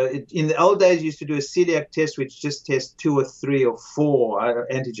gluten. So in the old days, you used to do a celiac test, which just tests 2 or 3 or 4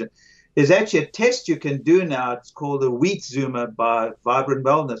 antigen. There's actually a test you can do now. It's called the Wheat Zoomer by Vibrant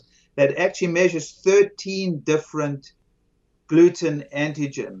Wellness that actually measures 13 different gluten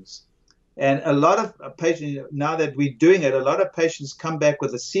antigens. And a lot of patients, now that we're doing it, a lot of patients come back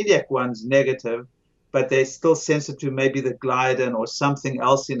with the celiac ones negative, but they're still sensitive to maybe the gliadin or something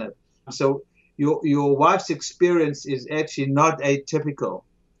else in it. So your wife's experience is actually not atypical.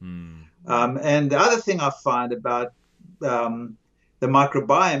 And the other thing I find about the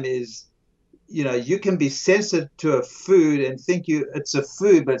microbiome is, you can be sensitive to a food and think it's a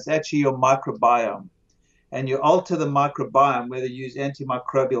food, but it's actually your microbiome. And you alter the microbiome, whether you use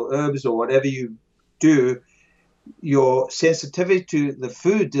antimicrobial herbs or whatever you do, your sensitivity to the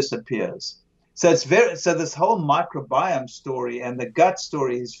food disappears. So this whole microbiome story and the gut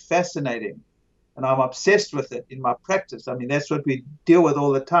story is fascinating. And I'm obsessed with it in my practice. I mean, that's what we deal with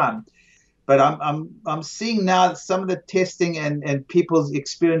all the time. But I'm seeing now that some of the testing and people's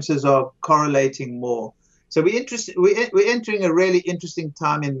experiences are correlating more. So we're entering a really interesting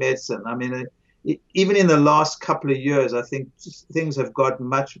time in medicine. I mean, even in the last couple of years, I think things have gotten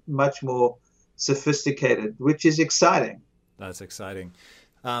much, much more sophisticated, which is exciting. That's exciting.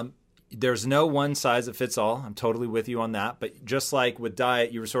 There's no one size that fits all. I'm totally with you on that. But just like with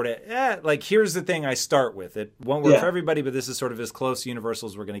diet, you were sort of, here's the thing I start with. It won't work for everybody, but this is sort of as close to universal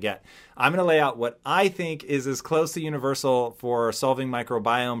as we're going to get. I'm going to lay out what I think is as close to universal for solving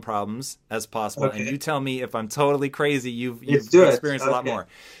microbiome problems as possible. Okay. And you tell me if I'm totally crazy. You've experienced a lot more.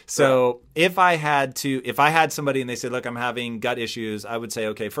 So if I had somebody and they said, look, I'm having gut issues, I would say,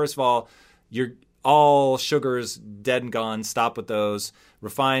 okay, first of all, all sugars dead and gone. Stop with those.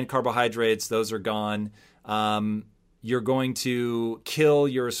 Refined carbohydrates, those are gone. You're going to kill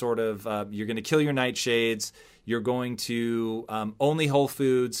your you're going to kill your nightshades. You're going to only whole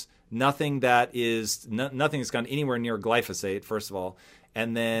foods. Nothing that's gone anywhere near glyphosate. First of all,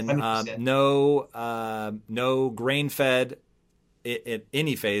 and then no grain fed at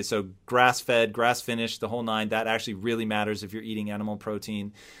any phase. So grass fed, grass finished, the whole 9. That actually really matters if you're eating animal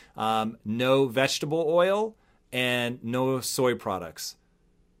protein. No vegetable oil and no soy products.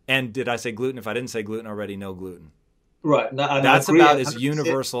 And did I say gluten? If I didn't say gluten already, no gluten. Right. No, that's about as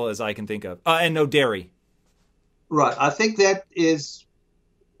universal as I can think of. And no dairy. Right. I think that is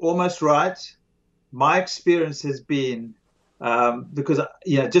almost right. My experience has been, because,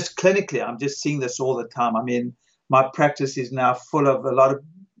 just clinically, I'm just seeing this all the time. I mean, my practice is now full of a lot of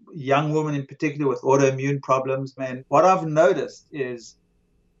young women in particular with autoimmune problems. And what I've noticed is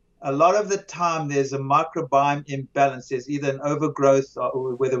a lot of the time there's a microbiome imbalance. There's either an overgrowth,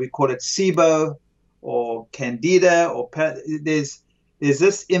 or whether we call it SIBO or Candida, or there's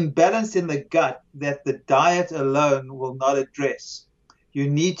this imbalance in the gut that the diet alone will not address. You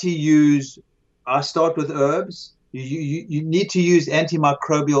need to use, I start with herbs. You need to use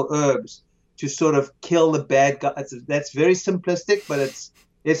antimicrobial herbs to sort of kill the bad gut. That's very simplistic, but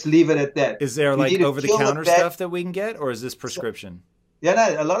let's leave it at that. Is there like over-the-counter stuff that we can get, or is this prescription? Yeah,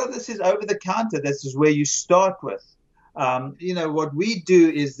 no, a lot of this is over-the-counter. This is where you start with. What we do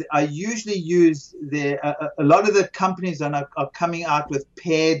is I usually use a lot of the companies are coming out with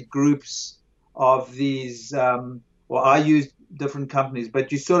paired groups of these, I use different companies,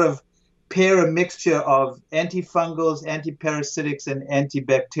 but you sort of pair a mixture of antifungals, antiparasitics, and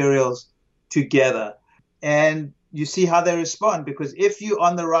antibacterials together. And you see how they respond, because if you're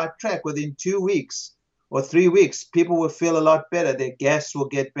on the right track, within 2 weeks or 3 weeks, people will feel a lot better. Their gas will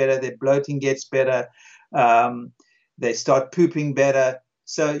get better. Their bloating gets better. They start pooping better.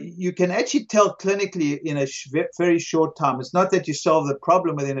 So you can actually tell clinically in a very short time. It's not that you solve the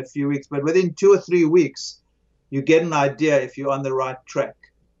problem within a few weeks, but within 2 or 3 weeks, you get an idea if you're on the right track.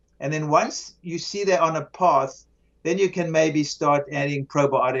 And then once you see they're on a path, then you can maybe start adding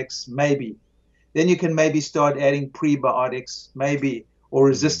probiotics, maybe. Then you can maybe start adding prebiotics, maybe, or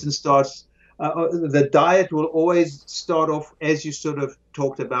resistance starts. The diet will always start off as you sort of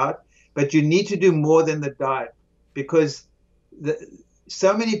talked about, but you need to do more than the diet, because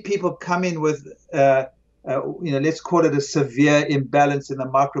so many people come in with, let's call it a severe imbalance in the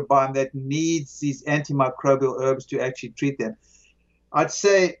microbiome that needs these antimicrobial herbs to actually treat them. I'd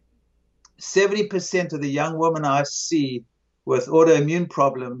say 70% of the young women I see with autoimmune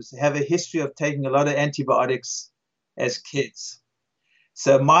problems have a history of taking a lot of antibiotics as kids.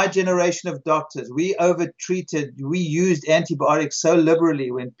 So my generation of doctors, we used antibiotics so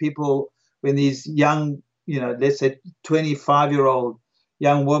liberally when these young, let's say 25-year-old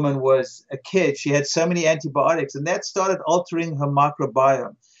young woman was a kid, she had so many antibiotics, and that started altering her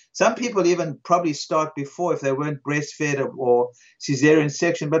microbiome. Some people even probably start before if they weren't breastfed or cesarean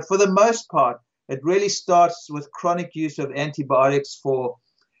section. But for the most part, it really starts with chronic use of antibiotics for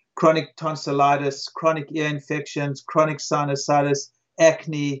chronic tonsillitis, chronic ear infections, chronic sinusitis,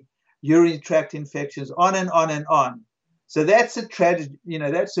 acne, urinary tract infections, on and on and on. So that's a tragedy.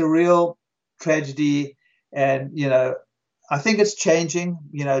 That's a real tragedy. And, I think it's changing.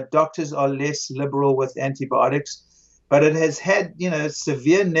 Doctors are less liberal with antibiotics, but it has had,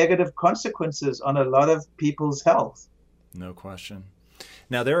 severe negative consequences on a lot of people's health. No question.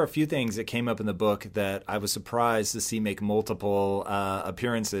 Now, there are a few things that came up in the book that I was surprised to see make multiple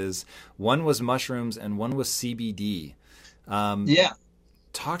appearances. One was mushrooms and one was CBD. Yeah.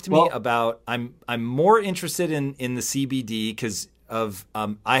 Talk to me about, I'm more interested in the CBD because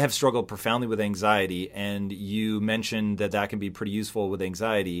I have struggled profoundly with anxiety, and you mentioned that can be pretty useful with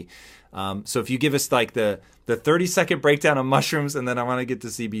anxiety. So if you give us like the 30-second breakdown of mushrooms, and then I want to get to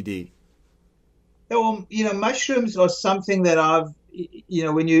CBD. Well, mushrooms are something that I've,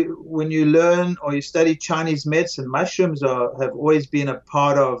 when you learn or you study Chinese medicine, mushrooms have always been a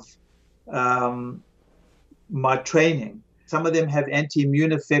part of my training. Some of them have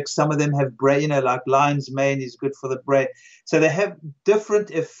anti-immune effects. Some of them have brain, like lion's mane is good for the brain. So they have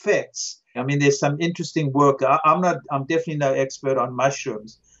different effects. I mean, there's some interesting work. I'm definitely no expert on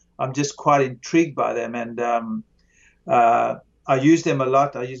mushrooms. I'm just quite intrigued by them, and I use them a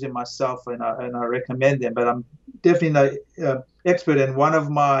lot. I use them myself, and I recommend them. But I'm definitely no expert. And one of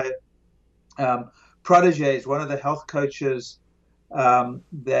my proteges, one of the health coaches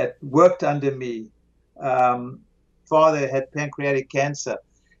that worked under me, father had pancreatic cancer,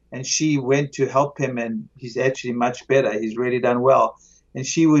 and she went to help him, and he's actually much better. He's really done well. And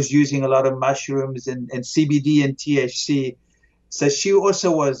she was using a lot of mushrooms and CBD and THC. So she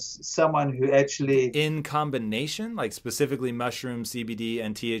also was someone who actually... In combination, like specifically mushroom, CBD,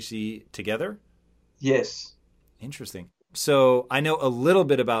 and THC together? Yes. Interesting. So I know a little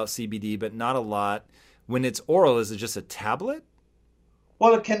bit about CBD, but not a lot. When it's oral, is it just a tablet?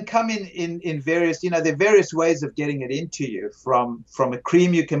 Well, it can come in various, there are various ways of getting it into you, from a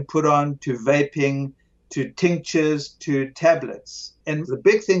cream you can put on to vaping to tinctures to tablets. And the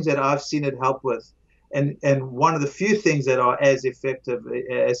big things that I've seen it help with, and one of the few things that are as effective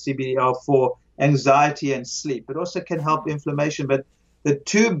as CBD are for anxiety and sleep. It also can help inflammation. But the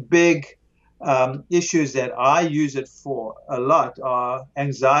two big issues that I use it for a lot are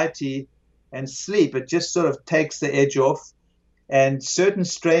anxiety and sleep. It just sort of takes the edge off. And certain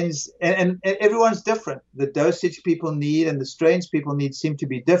strains, and everyone's different. The dosage people need and the strains people need seem to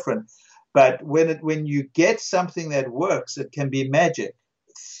be different. But when you get something that works, it can be magic.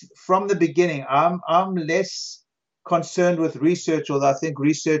 From the beginning, I'm less concerned with research, although I think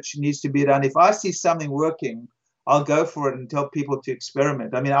research needs to be done. If I see something working, I'll go for it and tell people to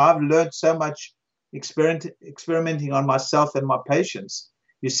experiment. I mean, I've learned so much experimenting on myself and my patients.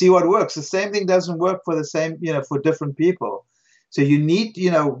 You see what works. The same thing doesn't work for the same, for different people. So you need,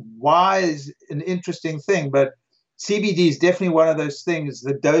 why is an interesting thing, but CBD is definitely one of those things.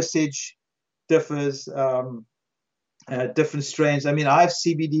 The dosage differs, different strains. I mean, I have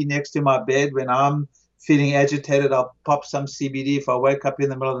CBD next to my bed. When I'm feeling agitated, I'll pop some CBD. If I wake up in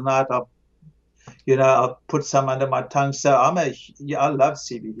the middle of the night, I'll put some under my tongue. So I love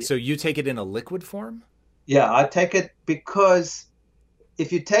CBD. So you take it in a liquid form? Yeah, I take it because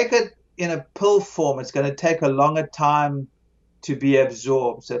if you take it in a pill form, it's going to take a longer time to be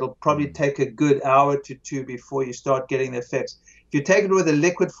absorbed. So it'll probably take a good hour to two before you start getting the effects. If you take it with a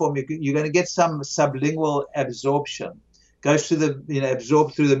liquid form, you're going to get some sublingual absorption. Goes through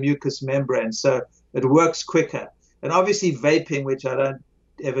absorbed through the mucous membrane. So it works quicker. And obviously vaping, which I don't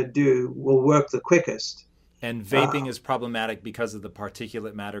ever do, will work the quickest. And vaping is problematic because of the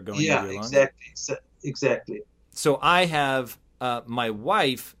particulate matter going into your lungs? Yeah, exactly. So I have, my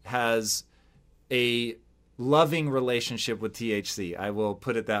wife has a loving relationship with THC. I will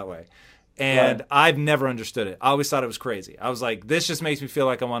put it that way. And right. I've never understood it. I always thought it was crazy. I was like, this just makes me feel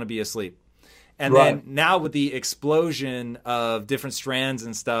like I want to be asleep. And then now with the explosion of different strands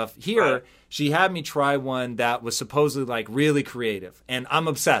and stuff here, she had me try one that was supposedly like really creative. And I'm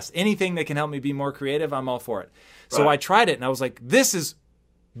obsessed. Anything that can help me be more creative, I'm all for it. So I tried it and I was like, this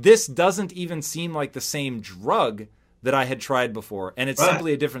doesn't even seem like the same drug that I had tried before. And it's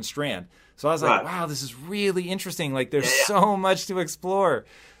simply a different strand. So I was like, wow, this is really interesting. Like there's so much to explore.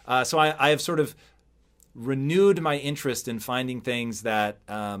 So I have sort of renewed my interest in finding things that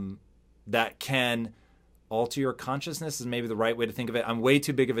that can alter your consciousness is maybe the right way to think of it. I'm way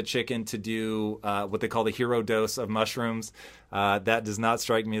too big of a chicken to do what they call the hero dose of mushrooms. That does not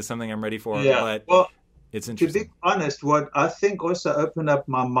strike me as something I'm ready for. Yeah. But It's To interesting. be honest, what I think also opened up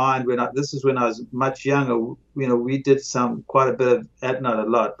my mind this is when I was much younger. We did quite a bit of, not a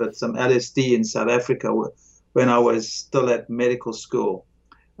lot, but some LSD in South Africa when I was still at medical school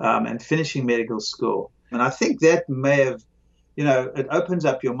and finishing medical school. And I think that may have, it opens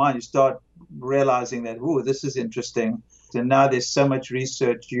up your mind. You start realizing that, this is interesting. And now there's so much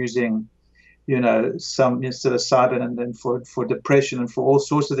research using, some psilocybin and for depression and for all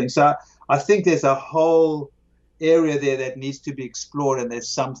sorts of things. So I think there's a whole area there that needs to be explored, and there's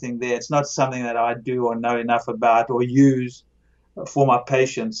something there. It's not something that I do or know enough about or use for my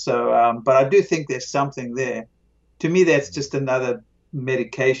patients. So, but I do think there's something there. To me, that's just another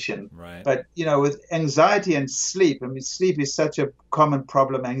medication. Right. But, with anxiety and sleep, I mean, sleep is such a common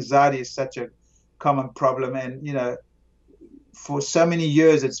problem. Anxiety is such a common problem. And, for so many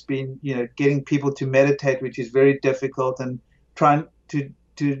years, it's been, getting people to meditate, which is very difficult, and trying to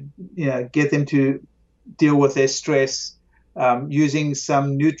get them to deal with their stress, using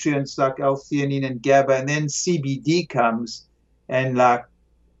some nutrients like L-theanine and GABA, and then CBD comes, and like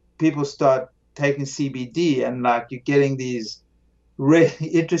people start taking CBD, and like you're getting these really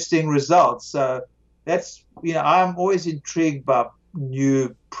interesting results. So that's, I'm always intrigued by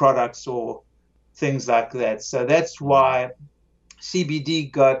new products or things like that. So that's why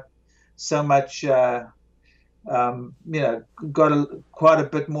CBD got so much, quite a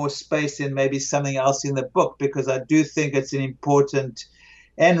bit more space than maybe something else in the book, because I do think it's an important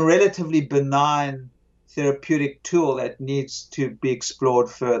and relatively benign therapeutic tool that needs to be explored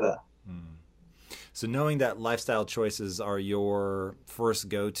further. So knowing that lifestyle choices are your first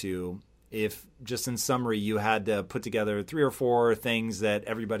go-to, if just in summary, you had to put together 3 or 4 things that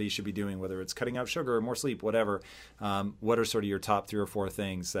everybody should be doing, whether it's cutting out sugar, more sleep, whatever, what are sort of your top 3 or 4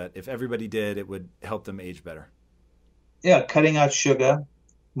 things that if everybody did, it would help them age better? Yeah, cutting out sugar,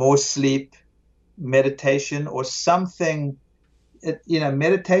 more sleep, meditation, or something.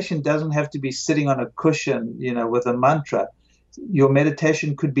 Meditation doesn't have to be sitting on a cushion, with a mantra. Your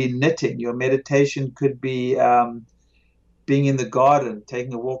meditation could be knitting. Your meditation could be being in the garden,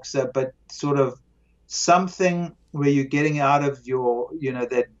 taking a walk, but sort of something where you're getting out of your,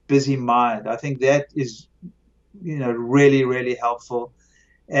 that busy mind. I think that is, really, really helpful.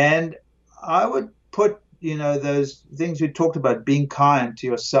 And I would put, those things we talked about, being kind to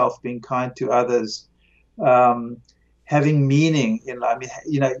yourself, being kind to others, having meaning in life. I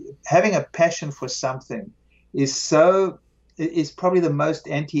mean, having a passion for something is probably the most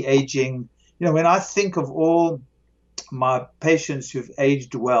anti-aging. When I think of all my patients who've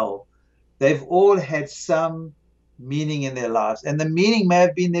aged well, they've all had some meaning in their lives, and the meaning may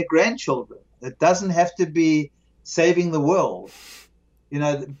have been their grandchildren. It doesn't have to be saving the world,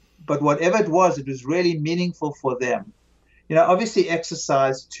 but whatever it was really meaningful for them. Obviously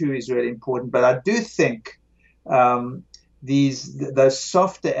exercise too is really important, but I do think those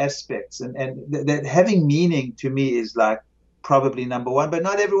softer aspects and that having meaning to me is like probably number one. But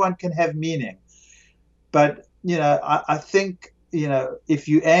not everyone can have meaning. But I think, if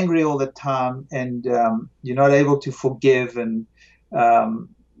you're angry all the time and you're not able to forgive, and,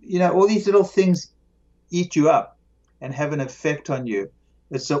 all these little things eat you up and have an effect on you.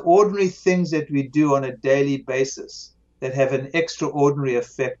 It's the ordinary things that we do on a daily basis that have an extraordinary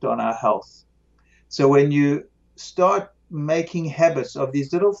effect on our health. So when you start making habits of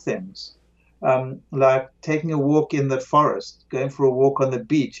these little things, like taking a walk in the forest, going for a walk on the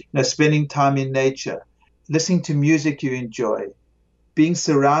beach, spending time in nature, listening to music you enjoy, being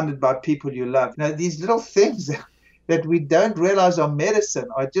surrounded by people you love. These little things that we don't realize are medicine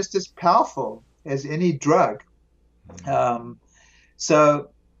are just as powerful as any drug. So,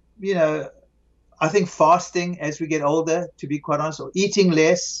 I think fasting as we get older, to be quite honest, or eating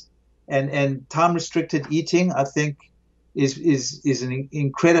less and time-restricted eating, I think is an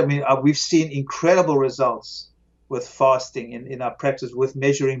incredible. We've seen incredible results with fasting in our practice with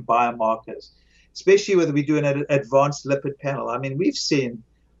measuring biomarkers, especially whether we do an advanced lipid panel. I mean, we've seen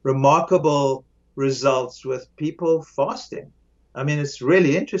remarkable results with people fasting. I mean, it's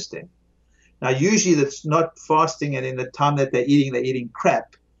really interesting. Now, usually that's not fasting, and in the time that they're eating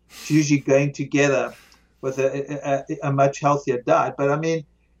crap. It's usually going together with a much healthier diet. But I mean,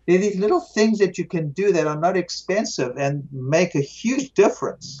 there are these little things that you can do that are not expensive and make a huge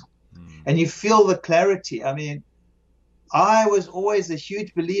difference. And you feel the clarity. I mean, I was always a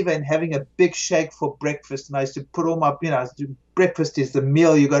huge believer in having a big shake for breakfast. And I used to put all my, breakfast is the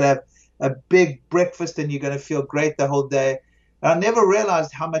meal. You've got to have a big breakfast and you're going to feel great the whole day. And I never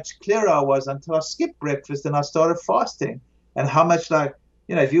realized how much clearer I was until I skipped breakfast and I started fasting. And how much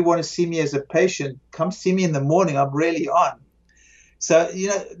if you want to see me as a patient, come see me in the morning. I'm really on. So,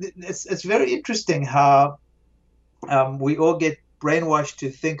 it's very interesting how we all get brainwashed to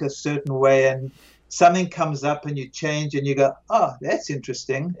think a certain way, and something comes up and you change and you go, oh, that's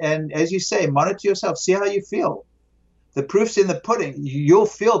interesting. And as you say, monitor yourself, see how you feel. The proof's in the pudding. You'll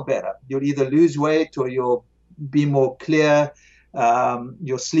feel better. You'll either lose weight or you'll be more clear.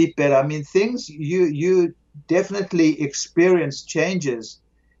 You'll sleep better. I mean, you definitely experience changes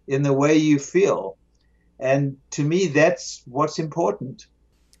in the way you feel. And to me, that's what's important.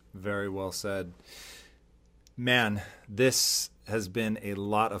 Very well said. Man, this has been a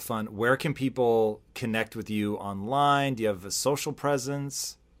lot of fun. Where can people connect with you online? Do you have a social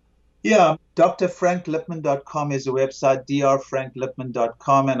presence? Yeah, drfranklipman.com is the website,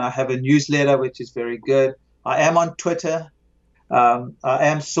 drfranklipman.com, and I have a newsletter, which is very good. I am on Twitter. I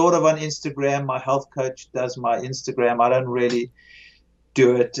am sort of on Instagram. My health coach does my Instagram. I don't really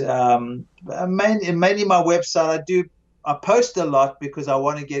do it. Mainly my website. I post a lot because I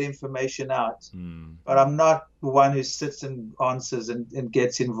want to get information out, but I'm not the one who sits and answers and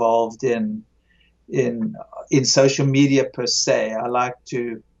gets involved in social media per se. I like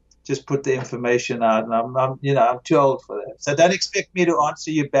to just put the information out, and I'm too old for that. So don't expect me to answer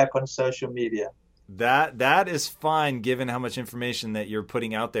you back on social media. That is fine, given how much information that you're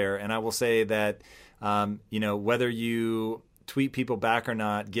putting out there. And I will say that, whether you tweet people back or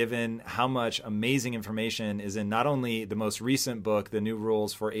not, given how much amazing information is in not only the most recent book, The New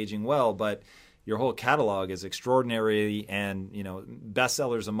Rules for Aging Well, but your whole catalog is extraordinary and,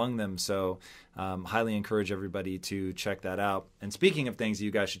 bestsellers among them. So highly encourage everybody to check that out. And speaking of things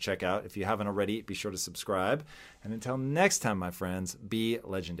you guys should check out, if you haven't already, be sure to subscribe. And until next time, my friends, be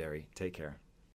legendary. Take care.